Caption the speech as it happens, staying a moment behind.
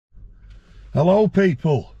Hello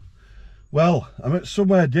people. Well, I'm at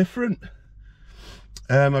somewhere different.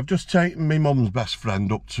 I've just taken my mum's best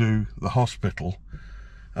friend up to the hospital,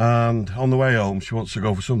 and on the way home she wants to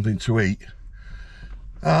go for something to eat.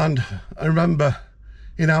 And I remember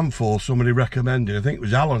in Handforth somebody recommended, I think it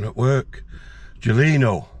was Alan at work,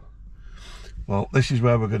 Giuliano. Well, this is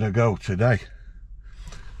where we're going to go today.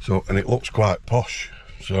 So, and it looks quite posh,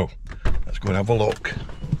 so let's go and have a look.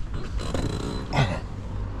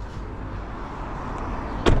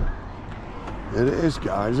 Here it is,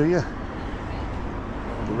 guys, here.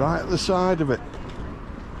 Right at the side of it.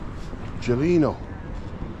 Giuliano.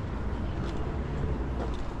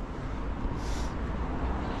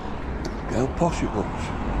 Look how posh it looks.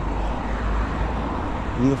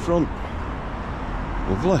 In the front.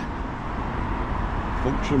 Lovely.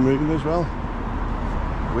 Function room as well.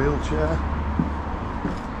 Wheelchair.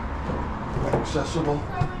 Accessible.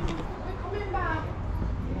 We're coming back.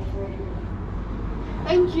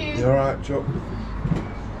 Thank you. You alright, Chuck?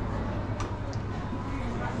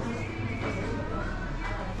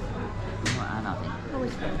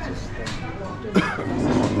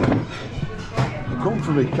 I come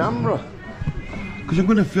for my camera because I'm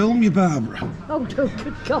going to film you, Barbara. Oh,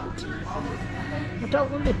 good God. I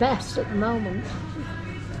don't look my best at the moment.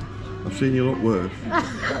 I've seen you look worse.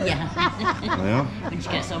 Yeah. I have. When she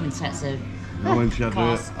gets home and sets her When she had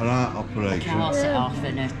her heart operation. corset off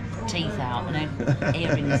and her teeth out and her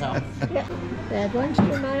earrings off. Yeah. They're going to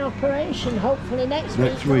do my operation hopefully next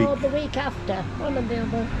week or the week after. One or the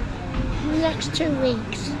other. Next 2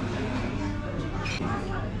 weeks.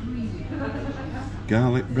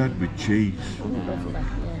 Garlic bread with cheese. Oh, lovely. Yeah.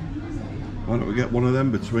 Why don't we get one of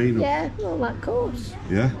them between them? Yeah, well, of course.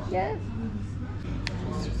 Yeah? Yeah.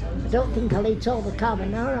 I don't think I'll eat all the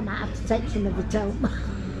carbonara. I might have to take some of it home.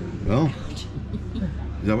 Well,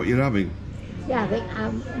 is that what you're having? Yeah, I think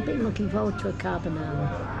I've been looking forward to a carbonara.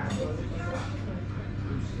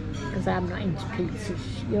 Because I'm not into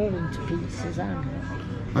pizzas. You're into pizzas, aren't you?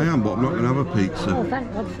 I am, but I'm not going to have a Oh, pizza.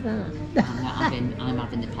 thank God for that. I'm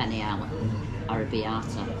having the penne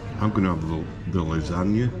arrabbiata. I'm going to have the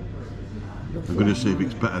lasagna. I'm going to see if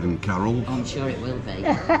it's better than Carol's. I'm sure it will be.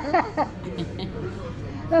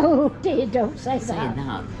 Oh dear, don't say Saying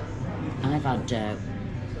that. that, I've had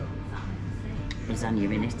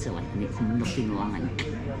lasagna in Italy and it's nothing like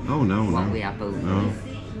Oh no, what no. we have over No. here.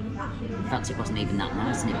 In fact, it wasn't even that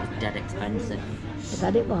nice and it was dead expensive. I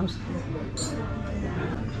bet it was.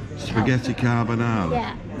 Spaghetti carbonara.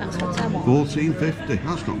 Yeah, that's what I want. $14.50.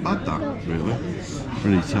 That's not bad, that, really. For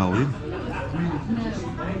an Italian.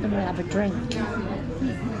 And we'll have a drink.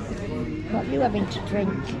 What are you having to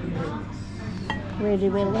drink? Really,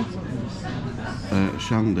 really?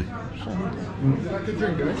 Shandy. Would you like a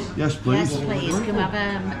drink, guys? Yes, please. Yes, please. Can we have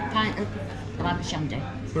a pint of shandy?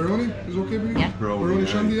 Peroni is okay with you? Yeah. Peroni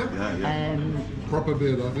shandy, yeah? Yeah, yeah. Proper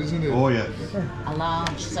beer, that, isn't it? Oh, yeah. A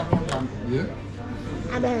large Sauvignon Blanc. Yeah?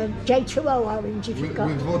 And a J2O orange if you've got.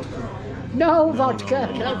 With vodka. No vodka.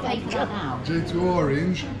 Can I pay for that now? J2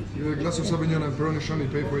 orange, a glass of Sauvignon and Peroni shandy,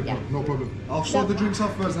 pay for it. Yeah. No problem. I'll sort the drinks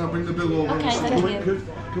off first and I'll bring the bill over. Okay, thank you.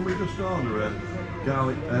 Can we just order a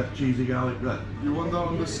garlic, cheesy garlic bread? You want that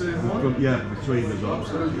on the same one? Yeah, between us all.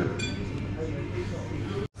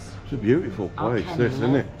 It's a beautiful place, this,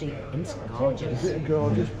 isn't it? It's gorgeous. Is it a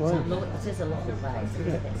gorgeous place? It is a lovely place.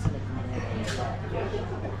 Isn't it?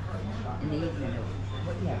 In the evening,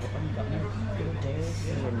 but yeah, but when you've got no dirty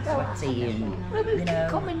and sweaty and, Well, we you can know.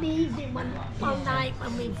 come in the evening one night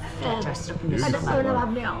when we've dressed up in and the I'll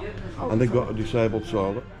have me up. Oh, And they've got a disabled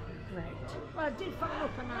toilet. great. Well, I did phone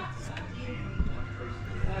up and ask.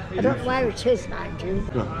 I don't know where it is, mind you.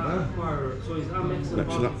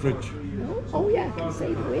 Next to that fridge. Oh yeah, I can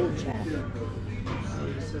see the wheelchair.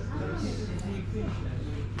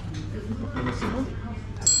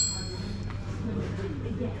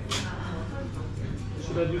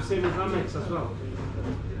 Should I do same with Amex as well?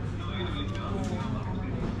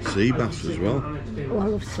 Sea bass as well. Oh, I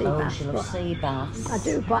love sea Oh, bass. she loves but sea bass. I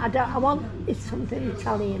do, but I don't. I want it's something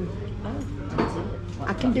Italian.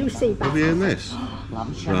 I can do sea bass. Have you heard this?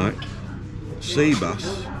 Lamb shank. Right. Sea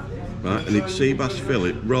bass. Right, and it's sea bass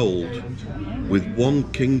fillet rolled with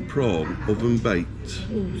 1 king prawn oven baked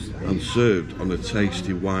and served on a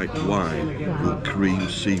tasty white wine and cream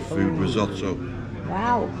seafood risotto.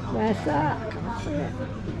 Wow, where's that? Can I see it?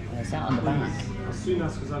 It's out on the back. As soon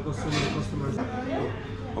as, because I've got so many customers.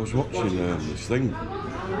 I was watching this thing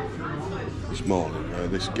this morning,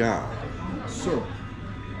 this guy. So,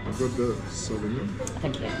 I've got the Sauvignon,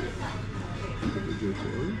 Thank you. I've got the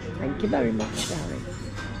J2 orange. Thank you very much, Gary.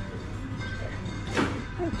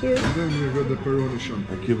 Thank you. And then you got the pepperoni shrimp.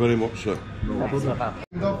 Thank you very much, sir. No problem.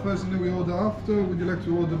 That person we order after, would you like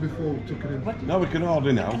to order before we took it in? No, we can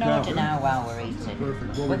order now, We can can't order we? now while we're eating.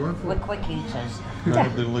 Perfect. What are we going for? We're quick eaters. Can I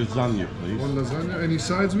have the lasagna, please? One lasagna. Any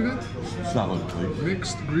sides with it? Salad, please.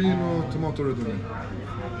 Mixed, green or tomato red on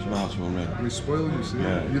Tomato one, it? We spoil you, see?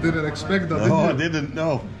 Yeah. You didn't expect that, No, I did you? didn't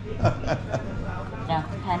know. No,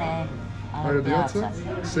 penne.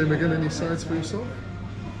 Arrabbiata. Same again, any sides for yourself?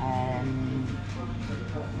 I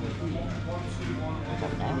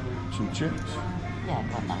don't know. Some chips. Yeah,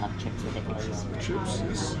 go on, I'll have chips with it, please. Chips,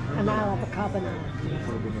 yes. And I'll have a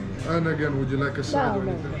carbonara. And again, would you like a side or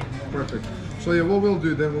No, anything? Perfect. So yeah, what we'll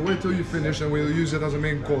do then, we'll wait till you finish and we'll use it as a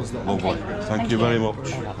main course then. Lovely. Thank you very much.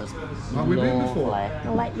 Oh, that was Have we been before? lovely.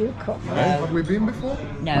 I'll let you cook. Have we been before?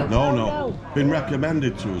 No. No, no. no. Been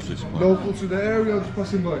recommended to us, this place. Local to the area, just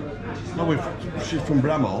passing by. No, she's from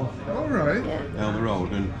Bramall, Alright. down the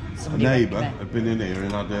road, and Somebody a neighbour recommend- had been in here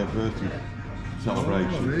and had a birthday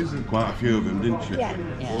celebration. Amazing. Quite a few of them, didn't she? Yeah.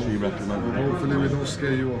 Yeah. She recommended it. Hopefully we don't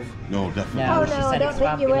scare you off. No, definitely. No, Oh she no, I said don't it's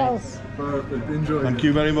think you will. fabulous. Perfect, enjoy. Thank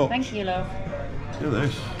you very much. Thank you, love. Look at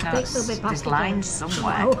this. There'll be There's pasta lines jam.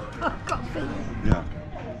 somewhere. Oh, I've got feet. Yeah.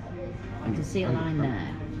 I can see a line there.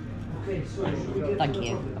 Thank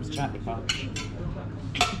you. I was trying to be posh.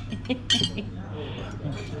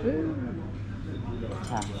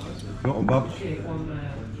 Not bad.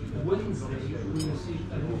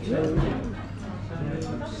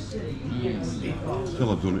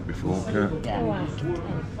 Still I've done it before, can't Yeah. Oh, I can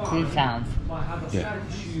tell. 2 times. Yeah. Tell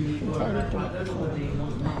you've done it before.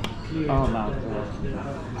 Oh my god.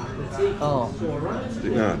 Oh,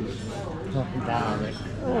 Yeah. fucking garlic.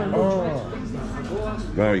 Oh,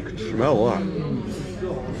 Very, you can smell that.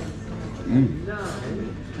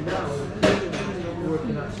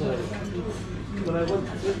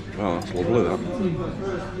 Oh, that's lovely, that.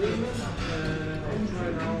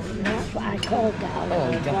 that's what I call garlic.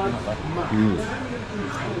 Oh, definitely.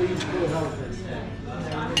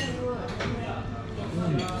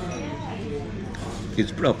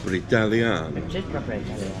 It's proper Italian. It is proper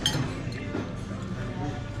Italian.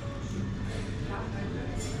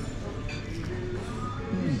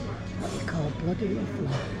 What you call bloody lovely.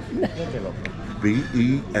 Bloody lovely.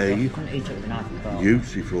 B-E-A. Couldn't eat it with a knife and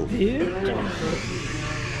fork. Beautiful.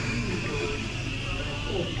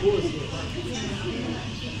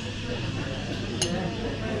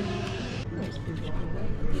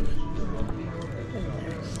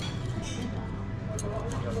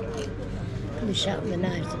 Can you sharpen the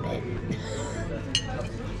knives a bit?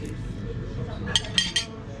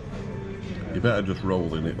 You better just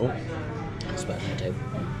rolling it up That's what I do.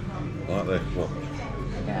 like this. Look,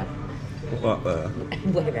 Yeah. put that there.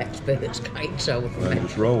 We're experts, kite, so And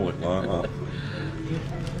just roll it like that.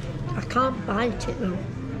 I can't bite it though.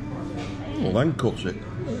 Well, then cut it.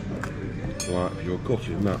 Like if you're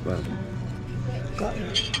cutting that then. Got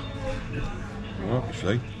it. Right, you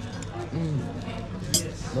see.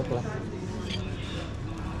 lovely.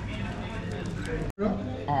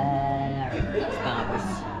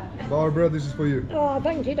 Barbara's. Barbara, this is for you. Oh,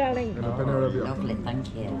 thank you, darling. And a penne arrabbiata. Lovely,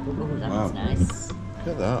 thank you. Oh, that Wow. was nice. Look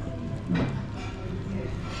at that.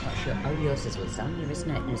 That's your, oh, yours is lasagna, isn't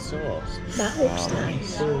it? And a sauce. That looks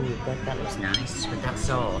nice. Oh, that looks nice with that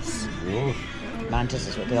sauce. Yours. Mine does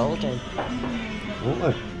is what they all do.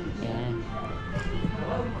 Lovely. Yeah.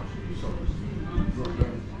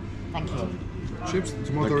 Thank you. Chips, the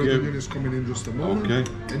tomato Thank red you. onion is coming in just a moment.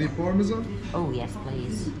 Okay. Any parmesan? Oh, yes,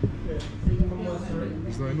 please.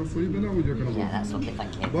 Is that enough for you, Bella? Would you gonna Yeah, that's lovely,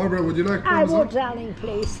 thank you. Barbara, would you like I parmesan? would, darling,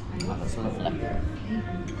 please. That's lovely.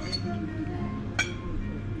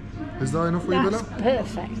 Is that enough for you, That's Bella?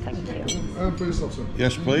 perfect, thank you. And for yourself, sir.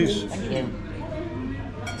 Yes, please. Thank you.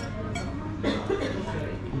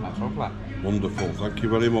 Oh, that's lovely. Wonderful. Thank you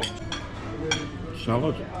very much.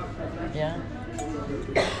 Salad. Yeah.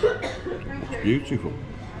 Beautiful.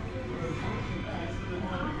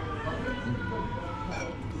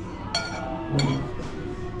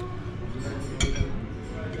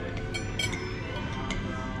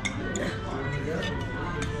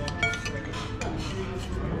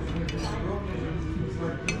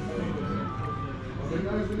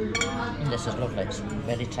 And this is lovely. It's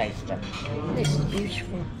very tasty. This is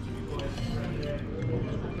beautiful.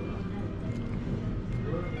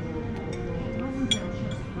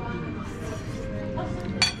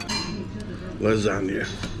 Lasagna.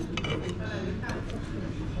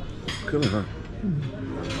 Look at that.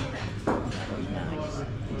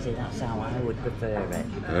 See, that's how I would prefer it.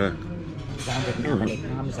 Yeah. Because I didn't have any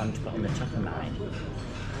parmesan to put on the top of mine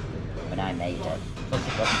when I made it. Plus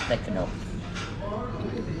it wasn't thick enough.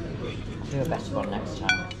 I'll do a better one next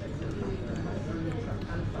time.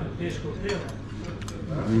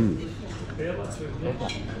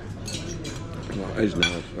 That is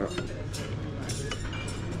nice, that.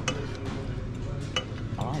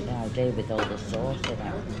 I like the idea with all the sauce in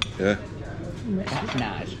it. Yeah. That's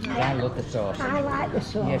nice. I love the sauce. I like the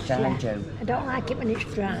sauce. Yes, I do. I don't like it when it's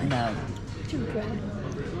dry. No. Too dry.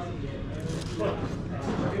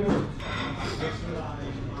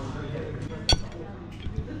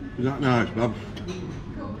 Is that nice, Bob?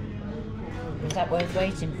 Is that worth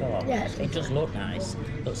waiting for? Yes. It does look nice.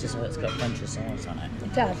 Looks as though it's got plenty of sauce on it.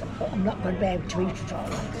 It does, but I'm not going to be able to eat it all.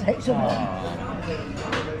 It's a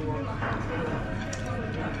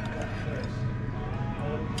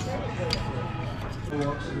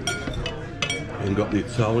And got the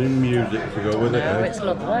Italian music to go with it. No, Eh? it's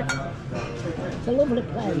lovely. It's a lovely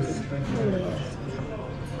place. It really is.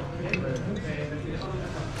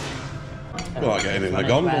 Well, like getting in the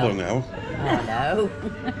gondola now. Oh no.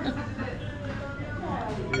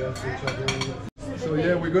 So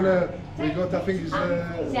yeah, we got, I think it's, See,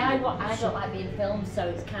 I don't like being filmed, so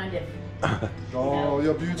it's kind of... oh,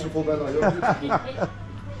 you're beautiful, Bella, you're beautiful.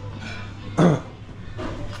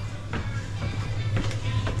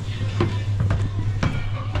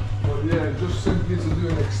 But yeah, just simply to do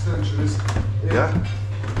an extension is, Yeah.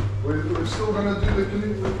 we're still gonna do the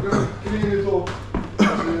clean, we're gonna clean it up.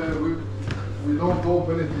 We don't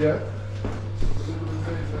open it yet.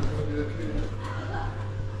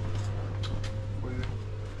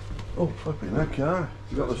 Oh, flipping heck, yeah.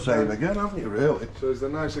 You've got the same again, haven't you, really? So it's a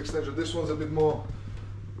nice extension. This one's a bit more,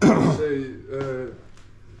 say,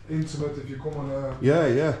 intimate if you come on a... Yeah,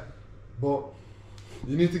 yeah. But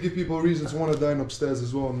you need to give people a reason to want to dine upstairs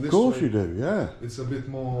as well. And this Of course way, you do, yeah. it's a bit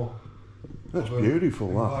more... That's of a beautiful,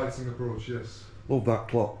 that. inviting approach, yes. Love that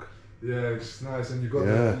clock. Yeah, it's nice, and you've got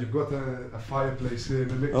Yeah. you've got a fireplace here, an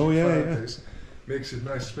electric Oh, yeah, fireplace. Makes it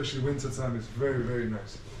nice, especially winter time. It's very, very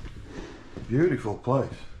nice. Beautiful place.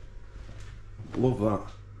 Love that.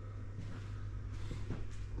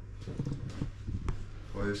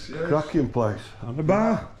 Place, yes. Cracking place. And a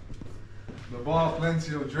bar. The bar,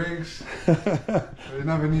 plenty of drinks. You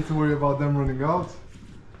never need to worry about them running out.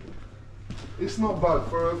 It's not bad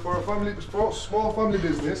for a family, for a small family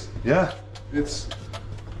business. Yeah. It's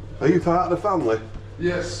Are you part of the family?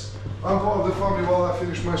 yes. I'm part of the family while I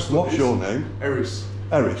finish my studies. What's your name? Eris.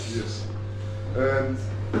 Eris. Yes. And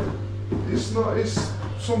it's not. It's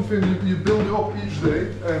something you build it up each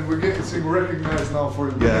day, and we're getting recognised now for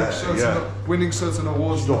it. Winning certain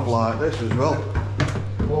awards. Stuff now. like this as well.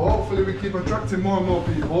 Well, hopefully we keep attracting more and more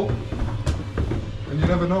people, and you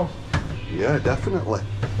never know. Yeah, definitely.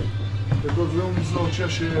 Because we only know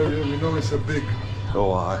Cheshire area, we know it's a big.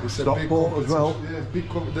 Oh, aye. It's a big Stockport as well.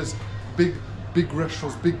 competition. Yeah, there's big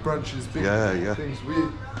restaurants, big branches, big Yeah. things. We,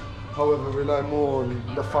 however, rely more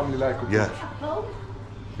on the family-like approach. Yeah.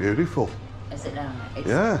 Beautiful. Is it now? It's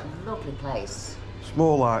Yeah. a lovely place. It's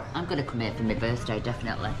more like, I'm going to come here for my birthday,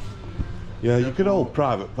 definitely. yeah, you could hold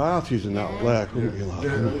private parties and that there, couldn't you? Like, Yeah,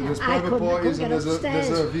 there's I private couldn't parties and get there's a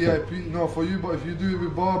upstairs. VIP, no for you, but if you do it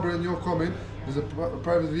with Barbara and you're coming, there's a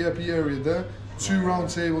private VIP area there. 2 round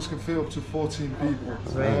tables can fit up to 14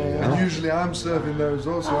 people. And usually I'm serving there as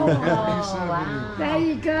well, so you get me serving you. There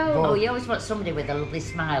you go. Oh, you always want somebody with a lovely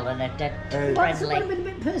smile and a dead Want someone friendly. with a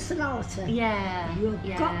bit of personality. Yeah. You've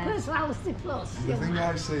yeah. got personality plus. The thing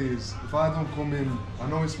I say is, if I don't come in, I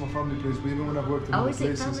know it's my family place, but even when I've worked in Oh, other is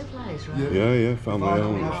it places, family place, right? yeah, if family I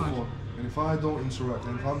don't owned. have one, and if I don't interact,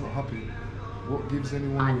 and if I'm not happy, what gives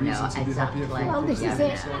anyone I a know, reason to be happy? exactly. Well, this is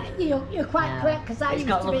it. You're quite correct because I It's used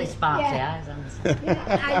got to lovely be. sparkly Yeah, eyes, hasn't it?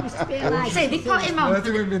 yeah, I used to be a license. See, they put him on. Let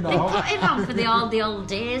him in They now. put him on for the old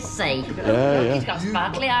days. See, look, yeah. he's got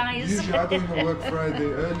sparkly eyes. Usually I don't even work Friday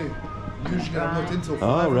early. Usually I'm not until 5 Oh,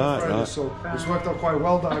 on right, Friday, right. so it's worked out quite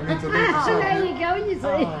well that I'm into late this Oh, there afternoon. you go, you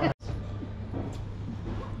see.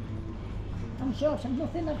 I'm short of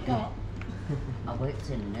nothing I've got. I worked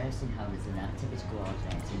in a nursing home as an activity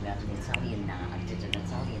coordinator. We had an Italian night. I did an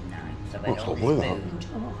Italian night. So I had What's all lovely, this that? food.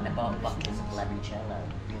 And I bought bottles of limoncello.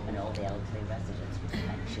 And all the elderly residents would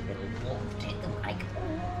mention they loved it. They're like,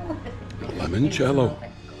 oh. Limoncello.